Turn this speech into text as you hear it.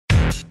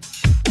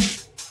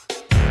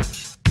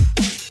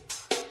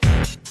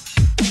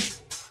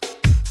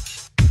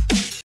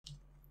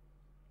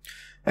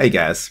Hey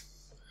guys,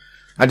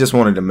 I just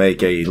wanted to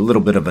make a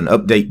little bit of an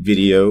update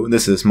video.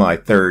 This is my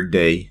third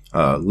day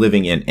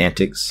living in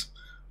AntiX.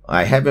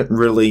 I haven't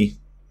really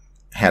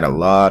had a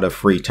lot of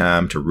free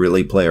time to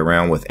really play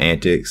around with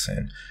AntiX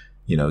and,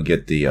 you know,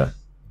 get the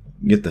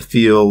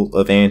feel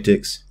of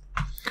AntiX.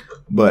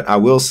 But I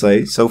will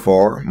say, so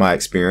far, my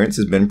experience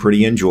has been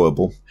pretty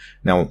enjoyable.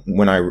 Now,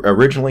 when I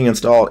originally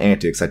installed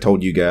AntiX, I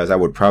told you guys I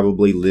would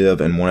probably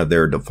live in one of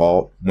their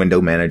default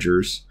window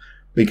managers,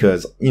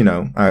 because, you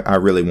know, I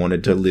really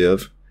wanted to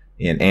live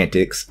in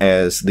AntiX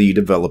as the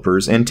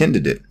developers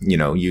intended it, you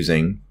know,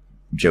 using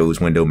Joe's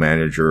Window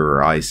Manager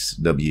or ICE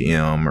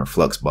WM or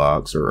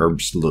Fluxbox or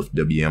just Luft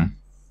WM.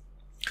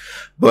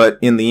 But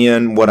in the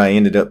end, what I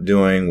ended up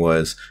doing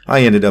was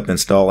I ended up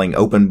installing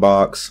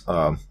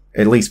OpenBox,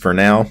 at least for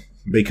now,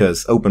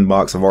 because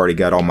OpenBox, I've already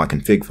got all my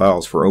config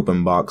files for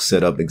OpenBox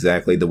set up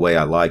exactly the way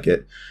I like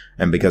it,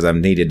 and because I've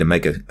needed to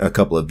make a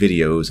couple of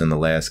videos in the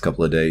last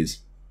couple of days.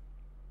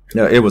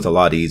 It was a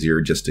lot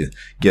easier just to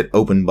get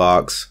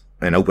OpenBox,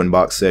 an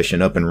OpenBox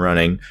session up and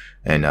running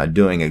and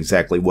doing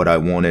exactly what I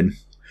wanted.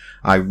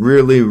 I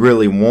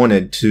really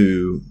wanted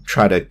to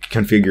try to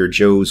configure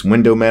Joe's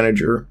Window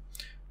Manager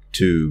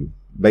to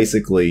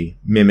basically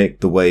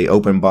mimic the way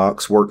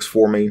OpenBox works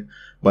for me,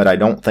 but I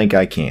don't think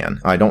I can.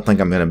 I don't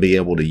think I'm going to be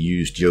able to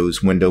use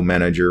Joe's Window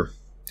Manager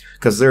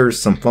because there's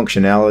some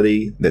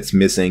functionality that's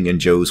missing in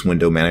Joe's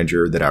Window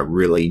Manager that I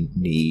really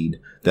need,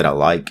 that I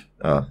like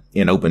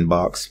in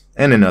OpenBox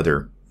and in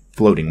other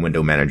floating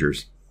window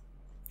managers.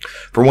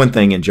 For one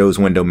thing, in Joe's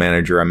Window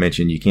Manager, I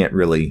mentioned you can't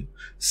really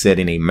set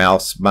any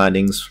mouse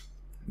bindings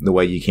the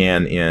way you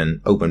can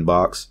in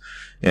OpenBox.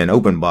 In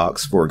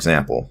OpenBox, for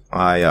example,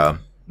 I'll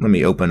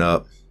open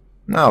up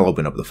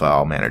the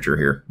file manager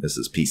here. This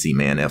is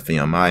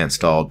PCMan-FM. I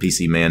installed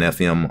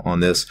PCMan-FM on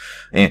this.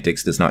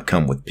 AntiX does not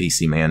come with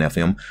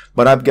PCMan-FM,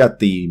 but I've got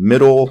the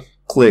middle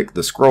click,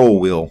 the scroll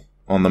wheel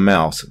on the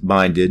mouse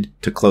binded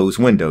to close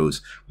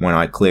windows when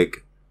I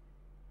click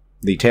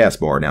the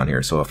taskbar down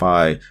here. So if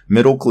I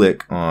middle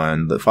click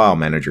on the file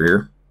manager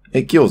here,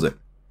 it kills it.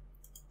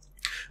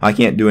 I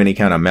can't do any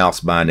kind of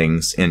mouse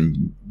bindings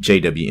in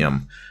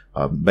JWM.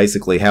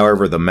 Basically,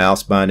 however the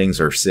mouse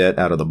bindings are set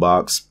out of the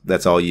box,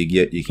 that's all you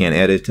get. You can't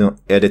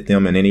edit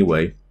them in any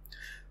way.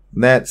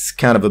 That's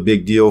kind of a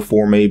big deal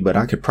for me, but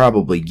I could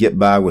probably get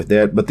by with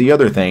that. But the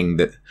other thing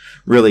that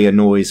really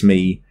annoys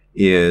me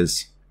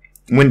is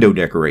window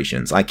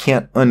decorations. I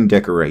can't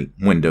undecorate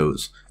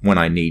windows when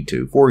I need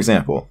to. For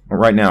example,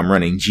 right now I'm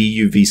running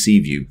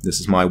GUVC View. This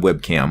is my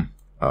webcam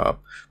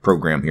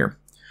program here.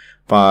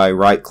 If I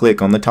right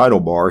click on the title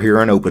bar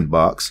here in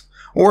OpenBox,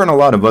 or in a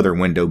lot of other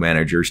window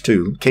managers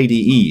too,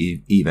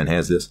 KDE even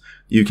has this,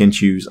 you can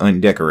choose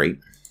undecorate.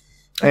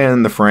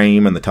 And the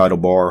frame and the title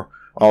bar,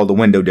 all the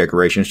window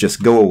decorations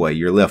just go away.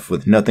 You're left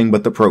with nothing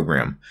but the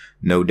program.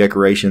 No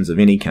decorations of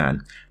any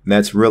kind.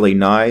 That's really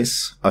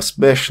nice,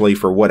 especially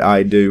for what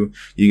I do.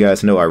 You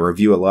guys know I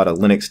review a lot of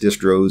Linux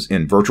distros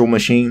in virtual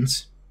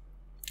machines.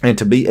 And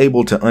to be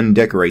able to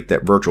undecorate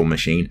that virtual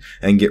machine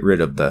and get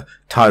rid of the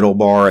title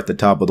bar at the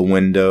top of the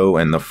window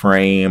and the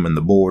frame and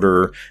the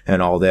border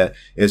and all that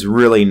is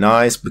really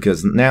nice,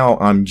 because now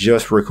I'm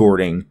just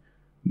recording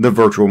the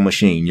virtual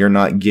machine. You're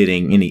not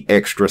getting any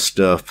extra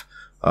stuff,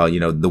 you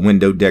know, the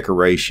window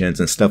decorations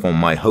and stuff on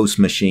my host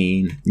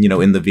machine, you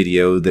know, in the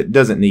video that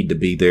doesn't need to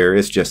be there.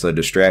 It's just a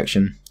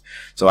distraction.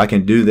 So I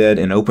can do that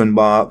in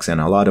OpenBox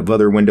and a lot of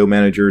other window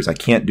managers. I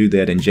can't do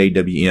that in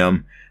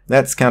JWM.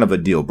 That's kind of a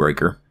deal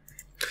breaker.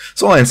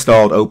 So I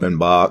installed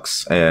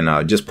OpenBox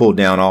and just pulled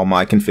down all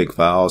my config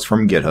files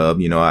from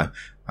GitHub. You know, I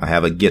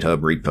have a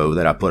GitHub repo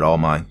that I put all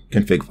my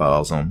config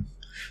files on.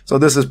 So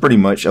this is pretty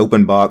much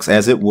OpenBox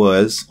as it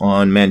was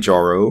on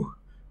Manjaro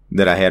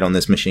that I had on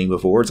this machine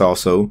before. It's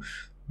also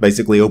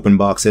basically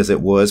OpenBox as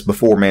it was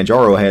before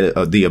Manjaro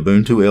had the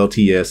Ubuntu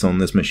LTS on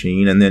this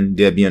machine, and then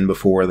Debian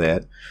before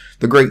that.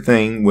 The great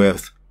thing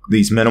with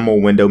these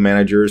minimal window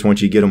managers,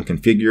 once you get them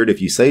configured,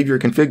 if you save your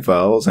config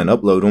files and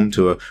upload them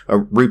to a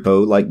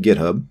repo like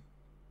GitHub,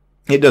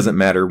 it doesn't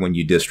matter when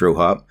you distro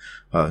hop.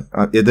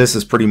 This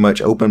is pretty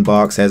much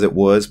OpenBox as it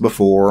was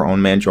before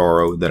on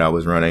Manjaro that I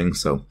was running,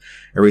 so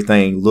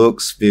everything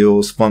looks,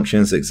 feels,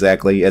 functions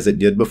exactly as it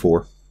did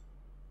before.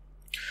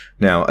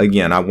 Now,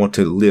 again, I want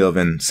to live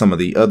in some of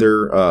the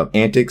other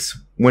AntiX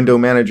window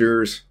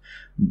managers.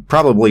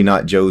 Probably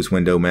not Joe's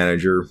Window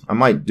Manager. I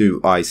might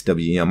do ICE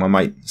WM. I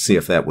might see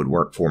if that would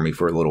work for me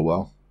for a little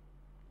while.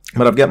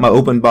 But I've got my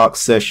OpenBox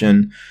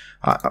session.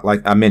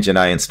 Like I mentioned,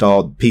 I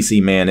installed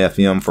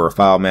PCMan-FM for a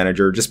file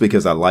manager just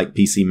because I like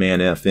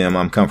PCMan-FM.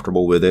 I'm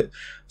comfortable with it.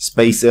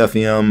 Space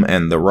FM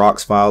and the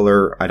ROX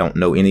filer, I don't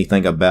know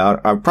anything about.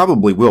 I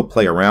probably will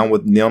play around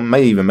with them.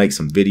 May even make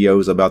some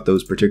videos about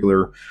those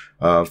particular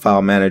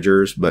file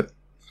managers. But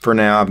for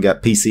now, I've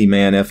got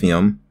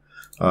PCMan-FM.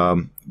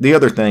 The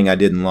other thing I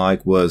didn't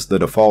like was the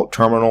default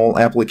terminal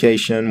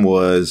application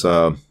was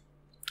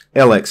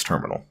LX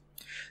Terminal.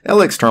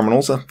 LX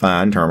terminal's a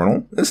fine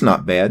terminal. It's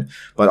not bad.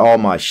 But all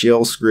my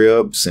shell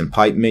scripts and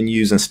pipe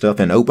menus and stuff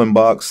in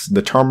OpenBox,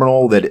 the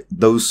terminal that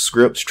those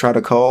scripts try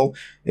to call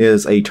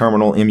is a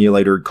terminal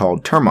emulator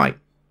called Termite.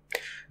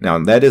 Now,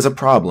 that is a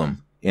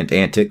problem in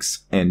AntiX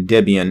and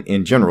Debian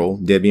in general,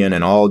 Debian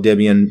and all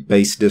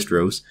Debian-based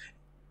distros.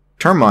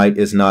 Termite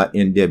is not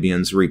in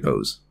Debian's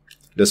repos.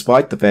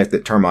 Despite the fact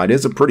that Termite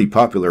is a pretty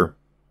popular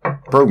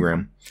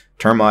program,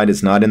 Termite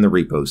is not in the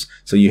repos.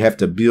 So you have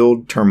to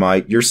build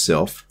Termite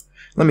yourself.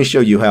 Let me show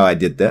you how I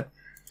did that.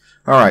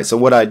 Alright, so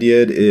what I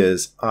did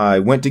is I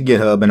went to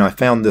GitHub and I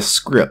found this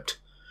script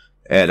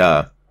at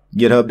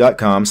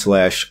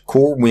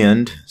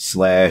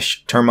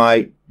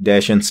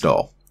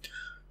github.com/corewind/termite-install.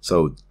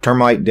 So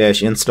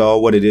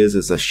termite-install, what it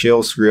is a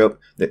shell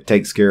script that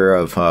takes care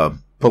of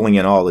pulling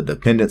in all the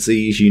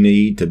dependencies you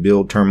need to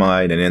build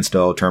Termite and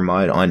install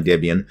Termite on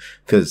Debian.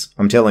 Because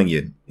I'm telling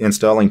you,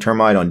 installing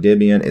Termite on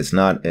Debian is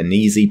not an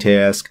easy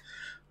task.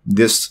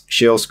 This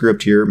shell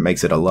script here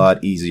makes it a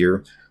lot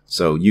easier.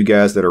 So you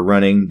guys that are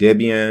running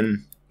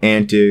Debian,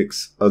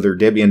 AntiX, other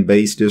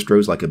Debian-based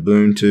distros like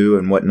Ubuntu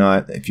and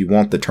whatnot, if you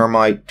want the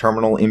Termite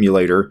terminal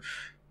emulator,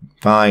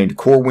 find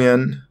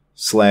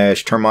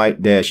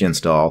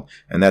corewind/termite-install,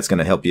 and that's going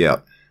to help you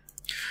out.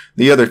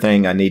 The other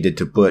thing I needed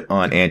to put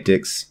on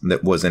AntiX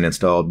that wasn't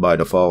installed by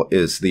default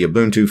is the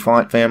Ubuntu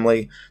font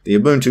family. The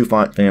Ubuntu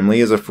font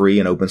family is a free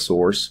and open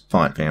source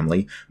font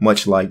family,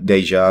 much like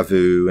Deja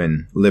Vu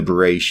and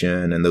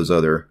Liberation and those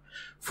other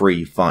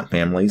free font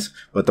families.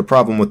 But the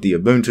problem with the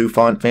Ubuntu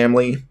font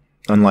family,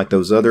 unlike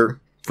those other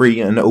free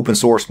and open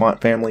source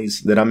font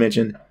families that I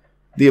mentioned,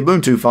 the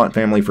Ubuntu font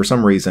family for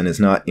some reason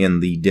is not in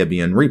the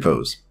Debian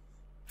repos.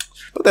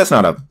 But that's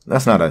not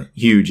a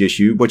huge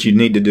issue. What you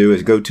need to do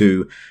is go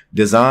to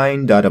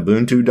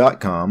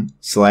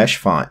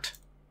design.ubuntu.com/font.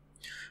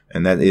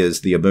 And that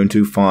is the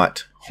Ubuntu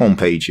font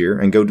homepage here.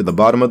 And go to the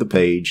bottom of the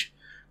page,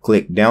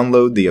 click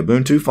download the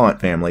Ubuntu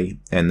font family,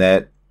 and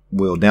that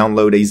will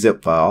download a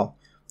zip file.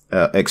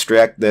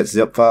 Extract that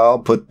zip file,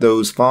 put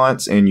those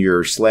fonts in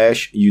your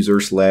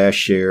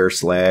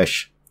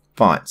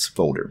 /user/share/fonts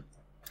folder,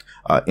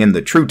 in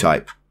the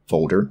TrueType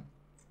folder,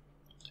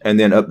 and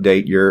then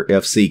update your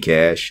FC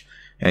cache.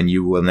 And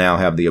you will now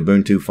have the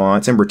Ubuntu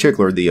fonts. In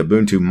particular, the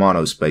Ubuntu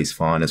monospace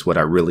font is what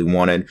I really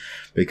wanted,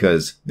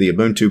 because the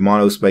Ubuntu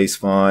monospace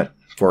font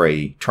for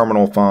a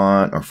terminal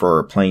font or for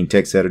a plain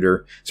text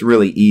editor, it's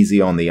really easy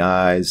on the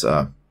eyes.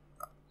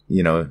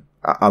 You know,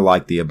 I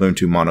like the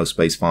Ubuntu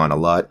monospace font a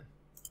lot.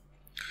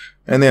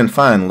 And then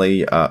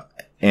finally,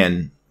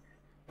 an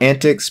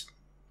AntiX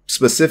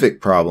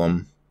specific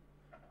problem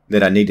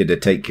that I needed to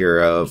take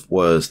care of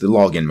was the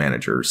login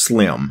manager,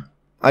 Slim.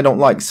 I don't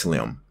like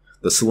Slim.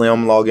 The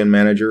Slim login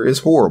manager is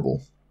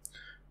horrible.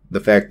 The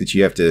fact that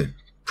you have to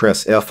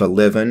press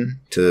F11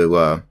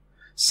 to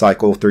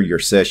cycle through your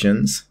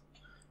sessions,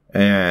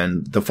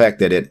 and the fact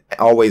that it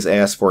always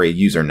asks for a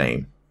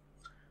username.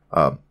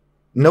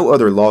 No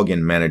other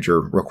login manager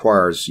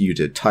requires you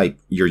to type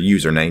your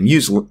username.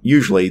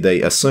 Usually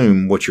they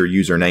assume what your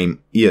username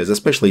is,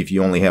 especially if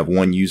you only have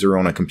one user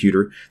on a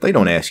computer. They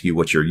don't ask you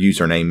what your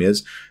username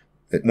is.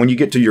 When you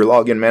get to your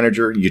login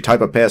manager, you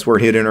type a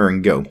password, hit enter,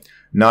 and go.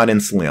 Not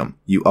in Slim.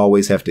 You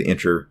always have to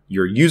enter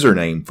your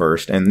username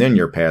first and then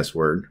your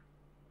password.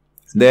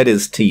 That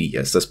is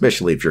tedious,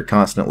 especially if you're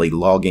constantly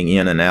logging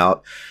in and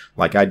out.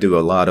 Like I do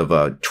a lot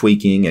of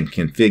tweaking and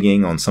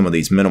configuring on some of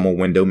these minimal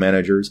window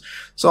managers.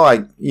 So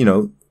I,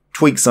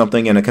 tweak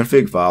something in a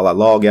config file. I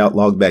log out,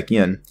 log back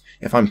in.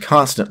 If I'm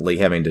constantly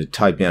having to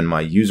type in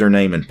my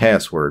username and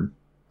password,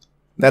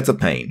 that's a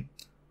pain.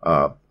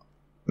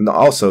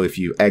 Also, if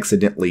you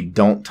accidentally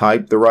don't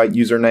type the right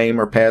username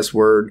or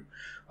password,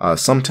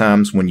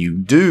 sometimes when you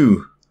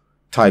do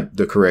type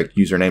the correct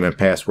username and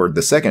password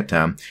the second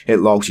time, it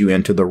logs you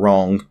into the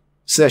wrong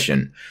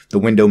session. The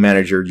window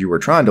manager you were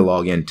trying to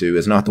log into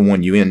is not the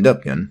one you end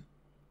up in.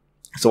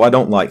 So I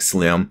don't like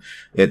Slim.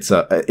 It's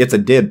a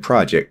dead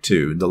project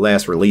too. The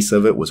last release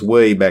of it was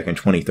way back in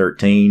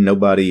 2013.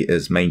 Nobody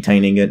is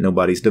maintaining it.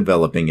 Nobody's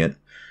developing it.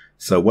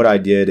 So what I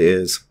did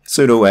is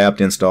sudo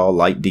apt install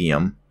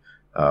lightdm.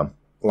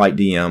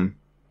 Lightdm.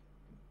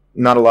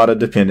 Not a lot of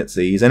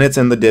dependencies, and it's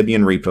in the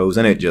Debian repos,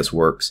 and it just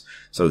works.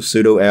 So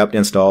sudo apt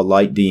install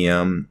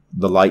lightdm,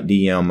 the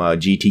lightdm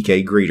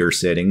GTK greeter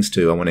settings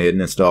too. I went ahead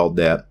and installed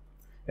that,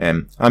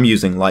 and I'm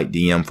using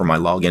lightdm for my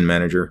login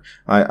manager.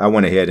 I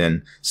went ahead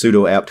and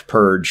sudo apt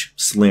purge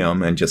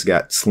Slim and just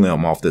got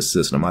Slim off this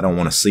system. I don't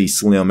want to see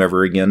Slim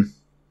ever again.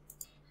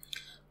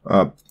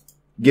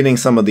 Getting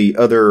some of the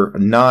other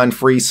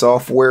non-free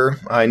software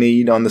I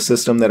need on the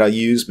system that I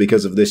use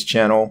because of this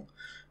channel.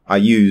 I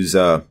use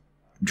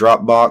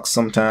Dropbox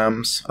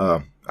sometimes.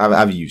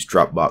 I've used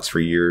Dropbox for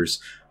years.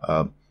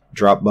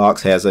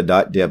 Dropbox has a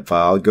 .deb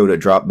file. Go to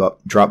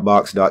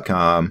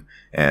dropbox.com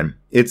and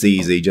it's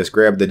easy. Just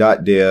grab the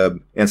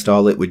 .deb,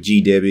 install it with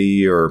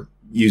gdebi, or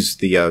use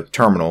the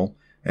terminal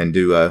and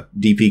do a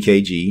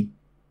dpkg.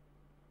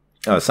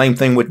 Same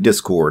thing with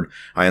Discord.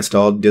 I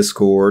installed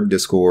Discord.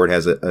 Discord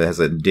has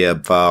a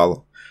deb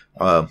file.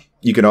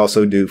 You could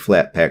also do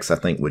Flatpaks, I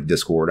think, with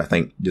Discord. I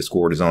think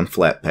Discord is on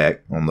Flatpak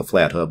on the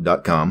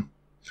flathub.com.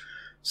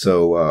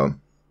 So,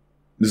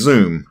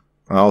 Zoom.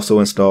 I also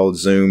installed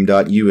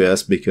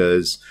Zoom.us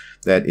because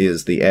that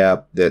is the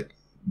app that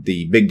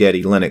the Big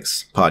Daddy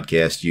Linux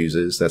podcast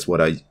uses. That's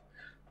what I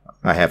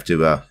have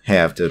to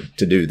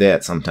do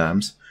that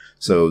sometimes.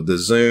 So the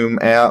Zoom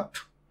app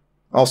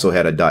also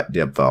had a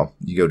 .deb file.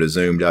 You go to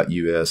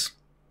Zoom.us,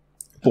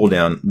 pull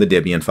down the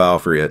Debian file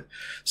for it.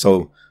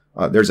 So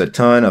there's a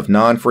ton of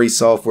non-free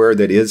software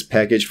that is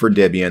packaged for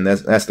Debian.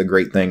 That's the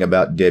great thing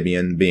about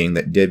Debian, being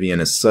that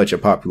Debian is such a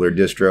popular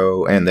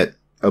distro, and that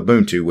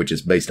Ubuntu, which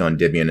is based on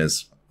Debian,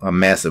 is a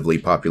massively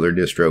popular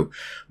distro.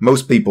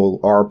 Most people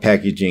are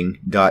packaging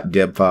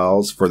 .deb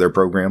files for their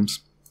programs.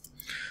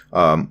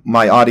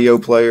 My audio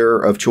player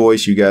of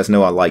choice, you guys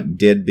know I like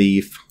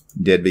Deadbeef.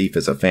 Deadbeef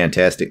is a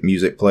fantastic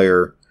music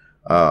player.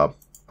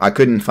 I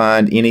couldn't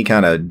find any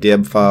kind of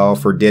deb file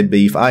for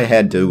Deadbeef. I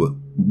had to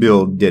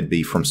build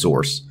Deadbeef from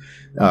source.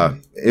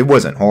 It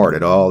wasn't hard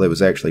at all. It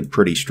was actually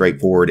pretty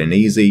straightforward and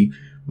easy.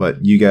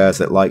 But you guys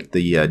that like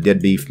the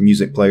Deadbeef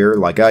music player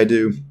like I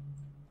do,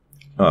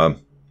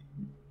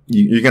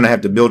 you're going to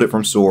have to build it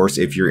from source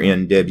if you're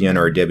in Debian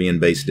or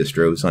Debian-based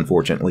distros,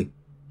 unfortunately.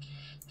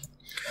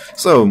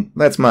 So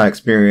that's my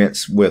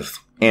experience with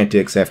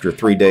AntiX after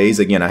 3 days.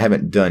 Again, I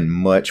haven't done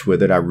much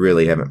with it. I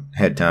really haven't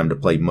had time to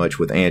play much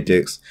with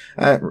AntiX.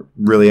 I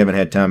really haven't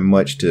had time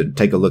much to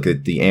take a look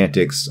at the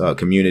AntiX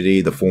community,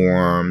 the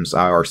forums,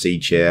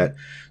 IRC chat,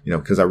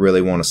 because I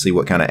really want to see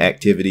what kind of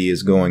activity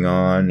is going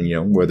on,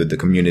 whether the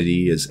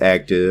community is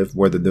active,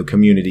 whether the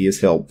community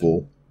is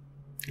helpful.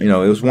 It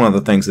was one of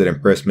the things that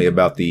impressed me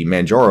about the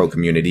Manjaro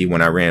community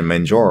when I ran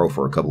Manjaro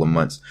for a couple of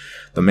months.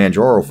 The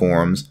Manjaro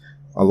forums,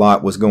 a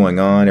lot was going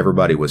on.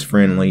 Everybody was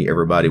friendly.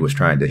 Everybody was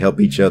trying to help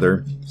each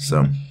other.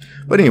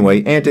 But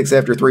anyway, AntiX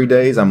after 3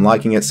 days. I'm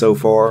liking it so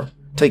far.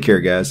 Take care,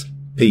 guys.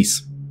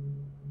 Peace.